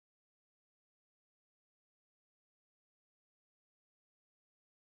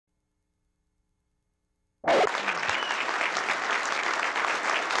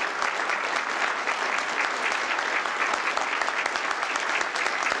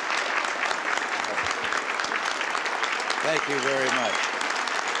Thank you very much.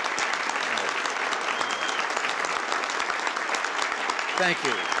 Thank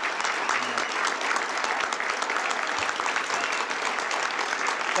you.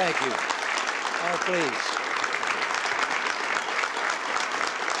 Thank you. Oh, please.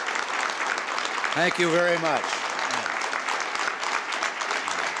 Thank you very much.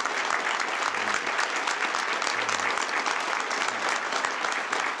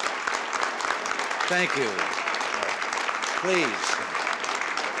 Thank you. Please.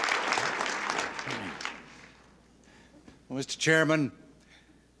 Well, Mr. Chairman,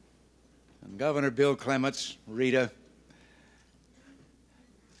 and Governor Bill Clements, Rita,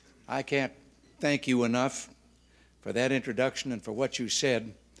 I can't thank you enough for that introduction and for what you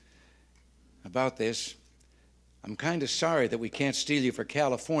said about this. I'm kind of sorry that we can't steal you for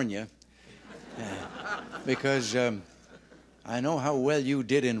California because I know how well you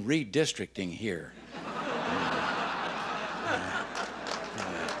did in redistricting here.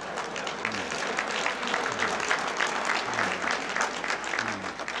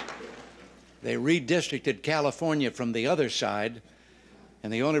 They redistricted California from the other side,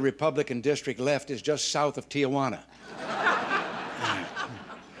 and the only Republican district left is just south of Tijuana.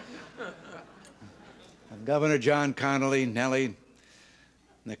 Governor John Connolly, Nellie, and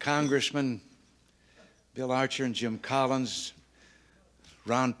the congressmen, Bill Archer and Jim Collins,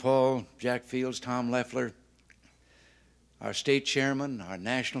 Ron Paul, Jack Fields, Tom Leffler, our state chairman, our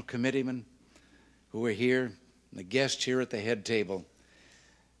national committeemen who are here, and the guests here at the head table,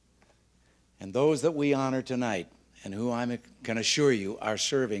 and those that we honor tonight and who I can assure you are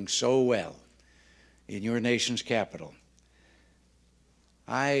serving so well in your nation's capital.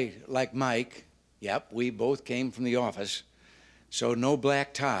 I, like Mike, yep, we both came from the office, so no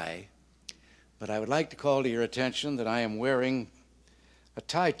black tie, but I would like to call to your attention that I am wearing a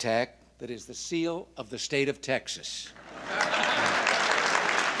tie tack that is the seal of the state of Texas.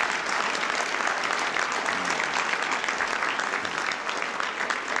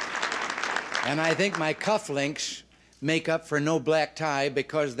 And I think my cufflinks make up for no black tie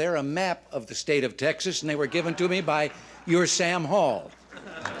because they're a map of the state of Texas, and they were given to me by your Sam Hall.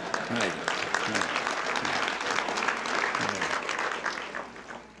 Right.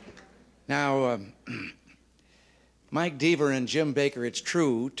 Now, Mike Deaver and Jim Baker, it's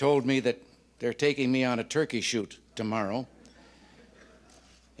true, told me that they're taking me on a turkey shoot tomorrow.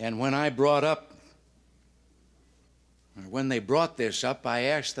 And when I brought up, or when they brought this up, I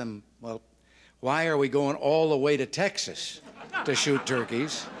asked them, well, why are we going all the way to Texas to shoot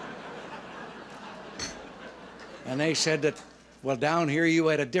turkeys? And they said that, well, down here you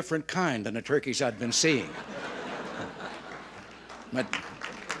had a different kind than the turkeys I'd been seeing. But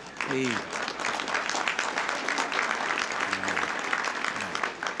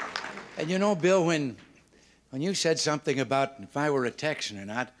and you know, Bill, when you said something about if I were a Texan or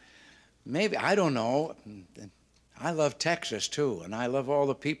not, maybe, I don't know, I love Texas too, and I love all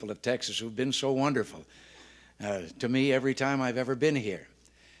the people of Texas who've been so wonderful to me every time I've ever been here.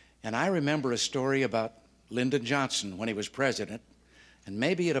 And I remember a story about Lyndon Johnson when he was president, and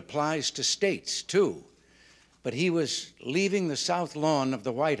maybe it applies to states too. But he was leaving the south lawn of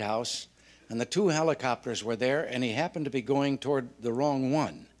the White House, and the two helicopters were there, and he happened to be going toward the wrong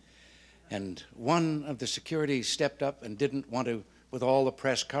one. And one of the security stepped up and didn't want to, with all the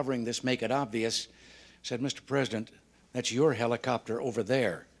press covering this, make it obvious, said, Mr. President, that's your helicopter over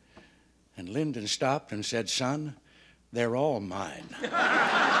there. And Lyndon stopped and said, son, they're all mine.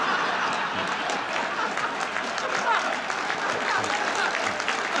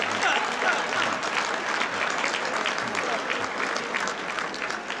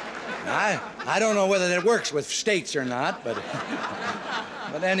 I don't know whether that works with states or not, but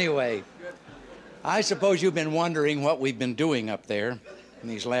anyway, I suppose you've been wondering what we've been doing up there in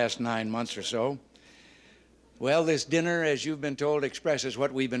these last 9 months or so. Well, this dinner, as you've been told, expresses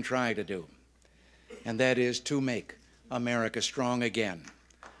what we've been trying to do, and that is to make America strong again.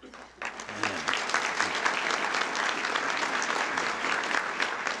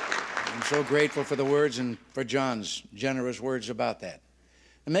 I'm so grateful for the words and for John's generous words about that.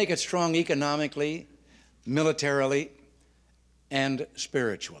 And make it strong economically, militarily, and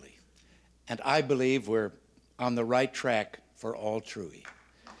spiritually. And I believe we're on the right track for all truly.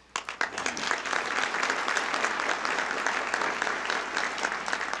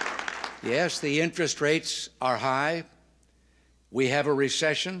 Yes, the interest rates are high. We have a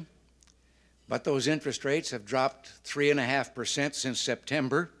recession, but those interest rates have dropped 3.5% since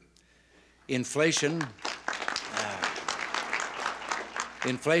September. Inflation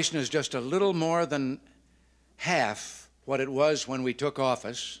is just a little more than half what it was when we took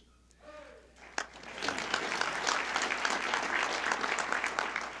office.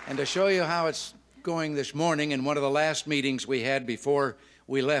 And to show you how it's going this morning, in one of the last meetings we had before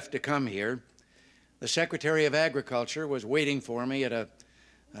we left to come here, the Secretary of Agriculture was waiting for me at a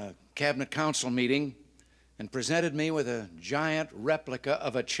Cabinet Council meeting and presented me with a giant replica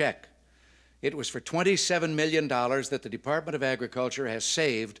of a check. It was for $27 million that the Department of Agriculture has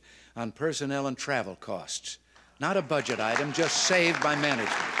saved on personnel and travel costs. Not a budget item, just saved by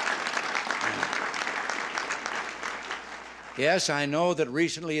management. Yes, I know that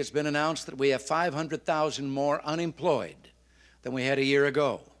recently it's been announced that we have 500,000 more unemployed than we had a year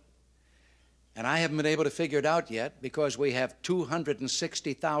ago. And I haven't been able to figure it out yet because we have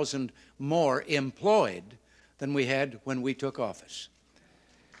 260,000 more employed than we had when we took office.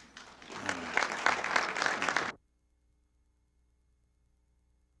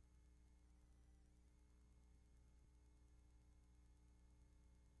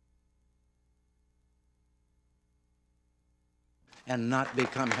 And not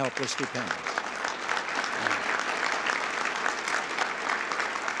become helpless dependents.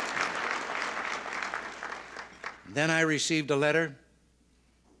 Then I received a letter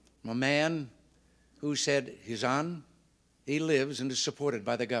from a man who said his son, he lives and is supported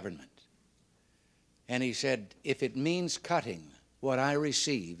by the government. And he said, if it means cutting what I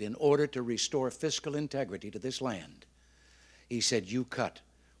receive in order to restore fiscal integrity to this land, he said, you cut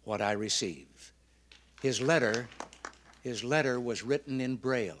what I receive. His letter was written in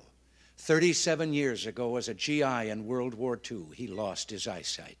Braille. 37 years ago, as a GI in World War II, he lost his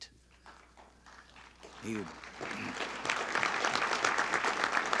eyesight.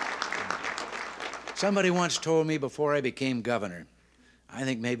 Somebody once told me before I became governor, I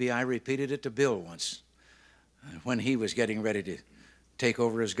think maybe I repeated it to Bill once, when he was getting ready to take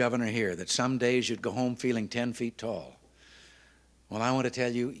over as governor here, that some days you'd go home feeling 10 feet tall. Well, I want to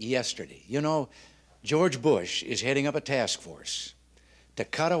tell you, yesterday, you know, George Bush is heading up a task force to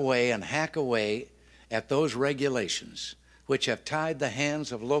cut away and hack away at those regulations which have tied the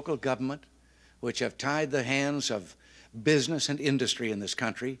hands of local government, which have tied the hands of business and industry in this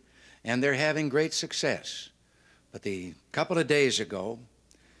country, and they're having great success. But a couple of days ago,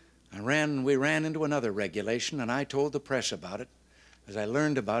 we ran into another regulation, and I told the press about it as I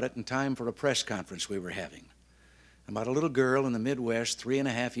learned about it in time for a press conference we were having, about a little girl in the Midwest,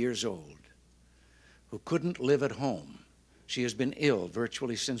 3.5 years old, who couldn't live at home. She has been ill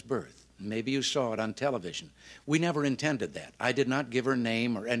virtually since birth. Maybe you saw it on television. We never intended that. I did not give her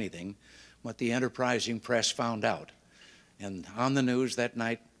name or anything, but the enterprising press found out, and on the news that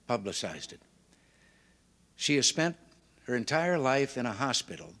night publicized it. She has spent her entire life in a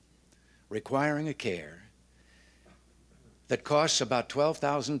hospital requiring a care that costs about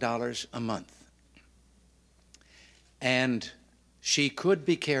 $12,000 a month. And she could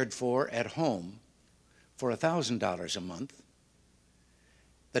be cared for at home for $1,000 a month.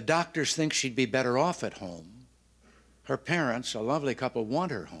 The doctors think she'd be better off at home. Her parents, a lovely couple,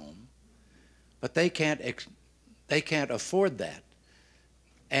 want her home, but they can't afford that.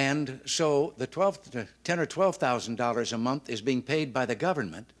 And so the $10,000 or $12,000 a month is being paid by the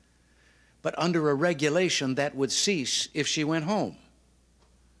government, but under a regulation that would cease if she went home.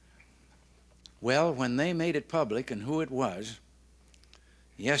 Well, when they made it public and who it was,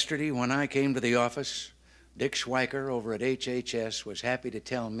 yesterday when I came to the office, Dick Schweiker over at HHS was happy to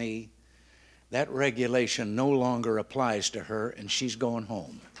tell me that regulation no longer applies to her and she's going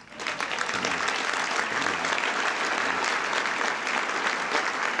home.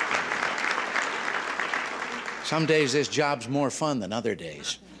 Some days this job's more fun than other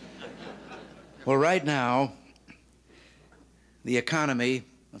days. Well, right now, the economy,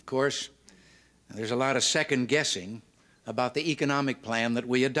 of course, there's a lot of second guessing about the economic plan that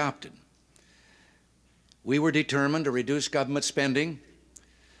we adopted. We were determined to reduce government spending,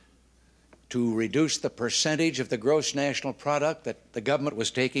 to reduce the percentage of the gross national product that the government was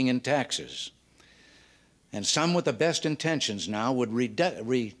taking in taxes. And some with the best intentions now would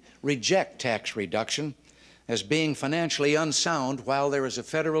reject tax reduction as being financially unsound while there is a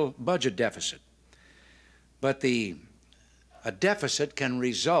federal budget deficit. But a deficit can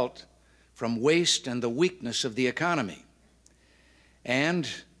result from waste and the weakness of the economy. And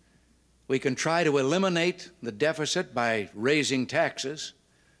we can try to eliminate the deficit by raising taxes,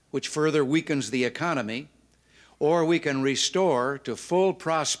 which further weakens the economy, or we can restore to full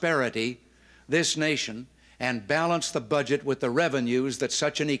prosperity this nation and balance the budget with the revenues that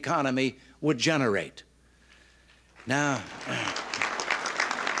such an economy would generate. Now,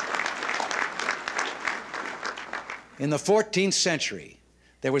 in the 14th century,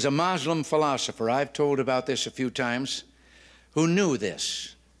 there was a Muslim philosopher, I've told about this a few times, who knew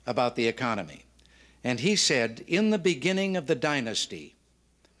this about the economy. And he said, in the beginning of the dynasty,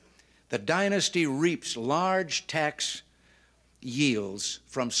 The dynasty reaps large tax yields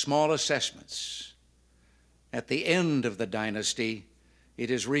from small assessments. At the end of the dynasty,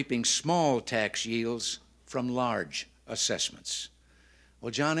 it is reaping small tax yields from large assessments.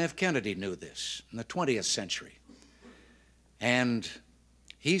 Well, John F. Kennedy knew this in the 20th century. And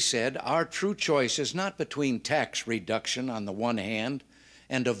he said, our true choice is not between tax reduction on the one hand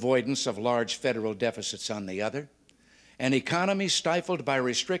and avoidance of large federal deficits on the other. An economy stifled by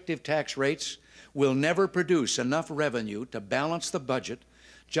restrictive tax rates will never produce enough revenue to balance the budget,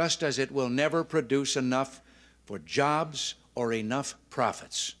 just as it will never produce enough for jobs or enough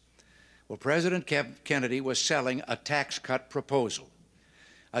profits. Well, President Kennedy was selling a tax cut proposal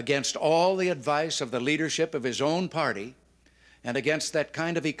against all the advice of the leadership of his own party and against that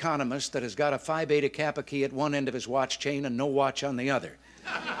kind of economist that has got a Phi Beta Kappa key at one end of his watch chain and no watch on the other.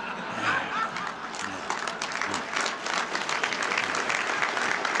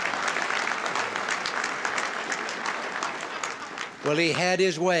 Well, he had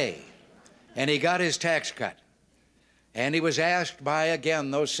his way, and he got his tax cut. And he was asked by, again,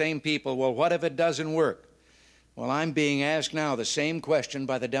 those same people, well, what if it doesn't work? Well, I'm being asked now the same question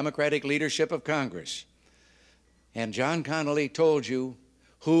by the Democratic leadership of Congress. And John Connally told you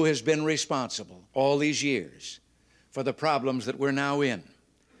who has been responsible all these years for the problems that we're now in.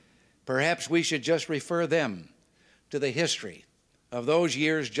 Perhaps we should just refer them to the history of those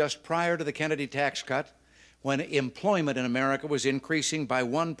years just prior to the Kennedy tax cut, when employment in America was increasing by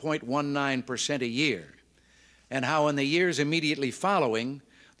 1.19% a year, and how in the years immediately following,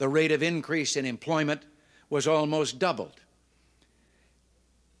 the rate of increase in employment was almost doubled.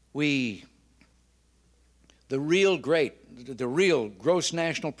 The real gross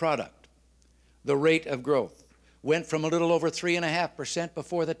national product, the rate of growth, went from a little over 3.5%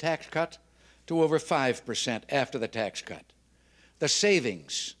 before the tax cut to over 5% after the tax cut. The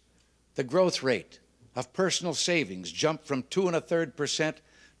savings, the growth rate of personal savings jumped from 2.33%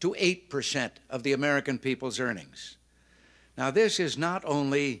 to 8% of the American people's earnings. Now, this is not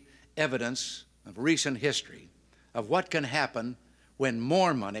only evidence of recent history of what can happen when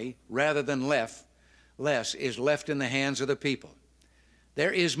more money rather than less is left in the hands of the people.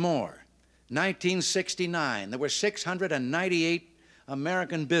 There is more. 1969, there were 698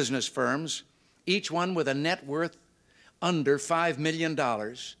 American business firms, each one with a net worth under $5 million,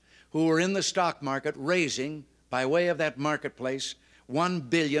 who were in the stock market raising, by way of that marketplace, $1.4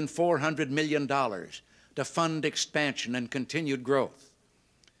 billion to fund expansion and continued growth.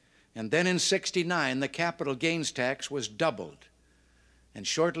 And then in '69, the capital gains tax was doubled. And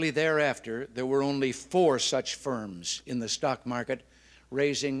shortly thereafter, there were only 4 such firms in the stock market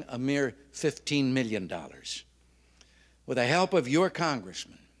raising a mere $15 million. With the help of your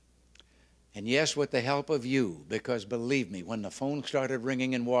congressman, and yes, with the help of you, because believe me, when the phone started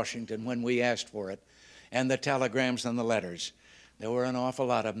ringing in Washington when we asked for it, and the telegrams and the letters, there were an awful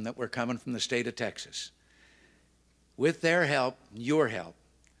lot of them that were coming from the state of Texas. With their help, your help,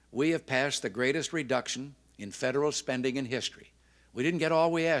 we have passed the greatest reduction in federal spending in history. We didn't get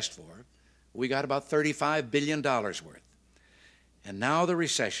all we asked for. We got about $35 billion worth. And now the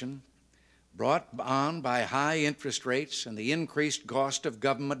recession, brought on by high interest rates and the increased cost of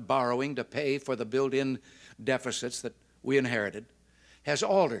government borrowing to pay for the built-in deficits that we inherited, has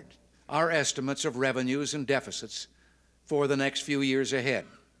altered our estimates of revenues and deficits for the next few years ahead.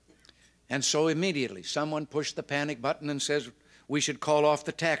 And so immediately someone pushed the panic button and says we should call off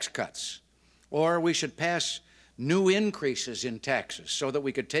the tax cuts, or we should pass new increases in taxes so that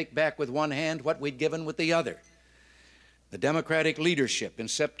we could take back with one hand what we'd given with the other. The Democratic leadership in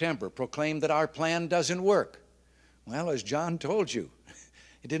September proclaimed that our plan doesn't work. Well, as John told you,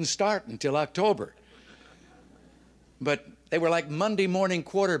 it didn't start until October. But they were like Monday morning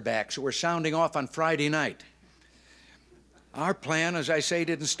quarterbacks who were sounding off on Friday night. Our plan, as I say,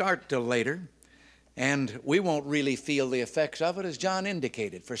 didn't start till later, and we won't really feel the effects of it, as John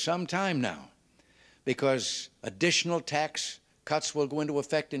indicated, for some time now, because additional tax cuts will go into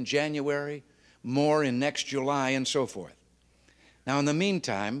effect in January, more in next July, and so forth. Now, in the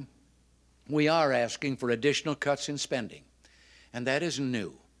meantime, we are asking for additional cuts in spending, and that isn't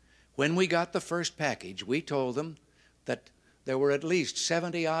new. When we got the first package, we told them that there were at least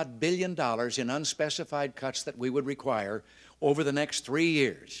 $70-odd billion in unspecified cuts that we would require over the next 3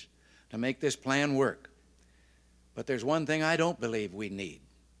 years to make this plan work. But there's one thing I don't believe we need,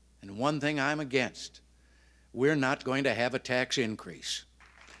 and one thing I'm against. We're not going to have a tax increase.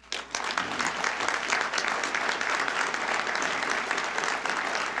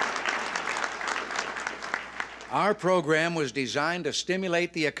 Our program was designed to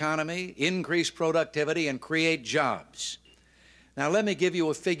stimulate the economy, increase productivity, and create jobs. Now, let me give you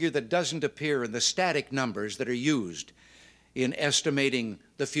a figure that doesn't appear in the static numbers that are used in estimating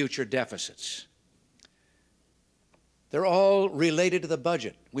the future deficits. They're all related to the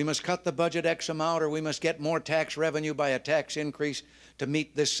budget. We must cut the budget X amount, or we must get more tax revenue by a tax increase to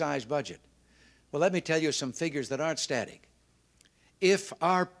meet this size budget. Well, let me tell you some figures that aren't static. If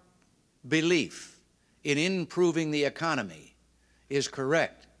our belief in improving the economy is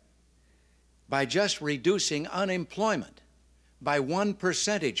correct, by just reducing unemployment by 1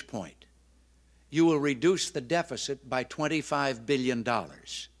 percentage point, you will reduce the deficit by $25 billion.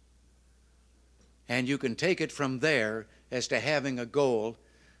 And you can take it from there as to having a goal.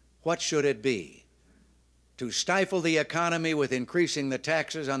 What should it be? To stifle the economy with increasing the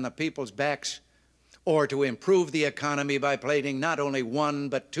taxes on the people's backs, or to improve the economy by placing not only 1,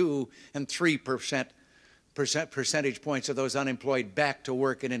 but 2 and 3% percentage points of those unemployed back to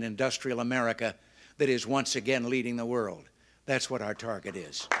work in an industrial America that is once again leading the world. That's what our target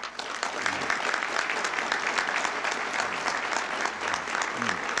is.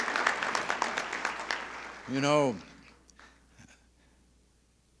 You know,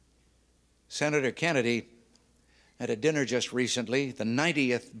 Senator Kennedy, at a dinner just recently, the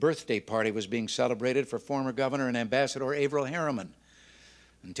 90th birthday party was being celebrated for former Governor and Ambassador Averell Harriman.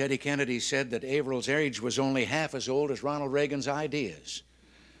 And Teddy Kennedy said that Averell's age was only half as old as Ronald Reagan's ideas.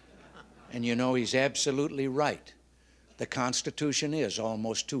 And you know, he's absolutely right. The Constitution is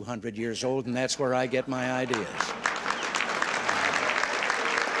almost 200 years old, and that's where I get my ideas.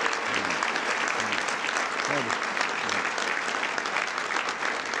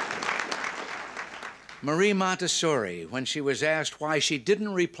 Marie Montessori, when she was asked why she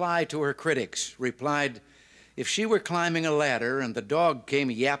didn't reply to her critics, replied, if she were climbing a ladder and the dog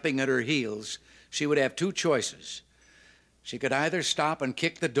came yapping at her heels, she would have 2 choices. She could either stop and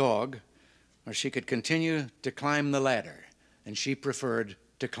kick the dog, or she could continue to climb the ladder, and she preferred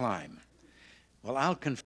to climb. Well, I'll confess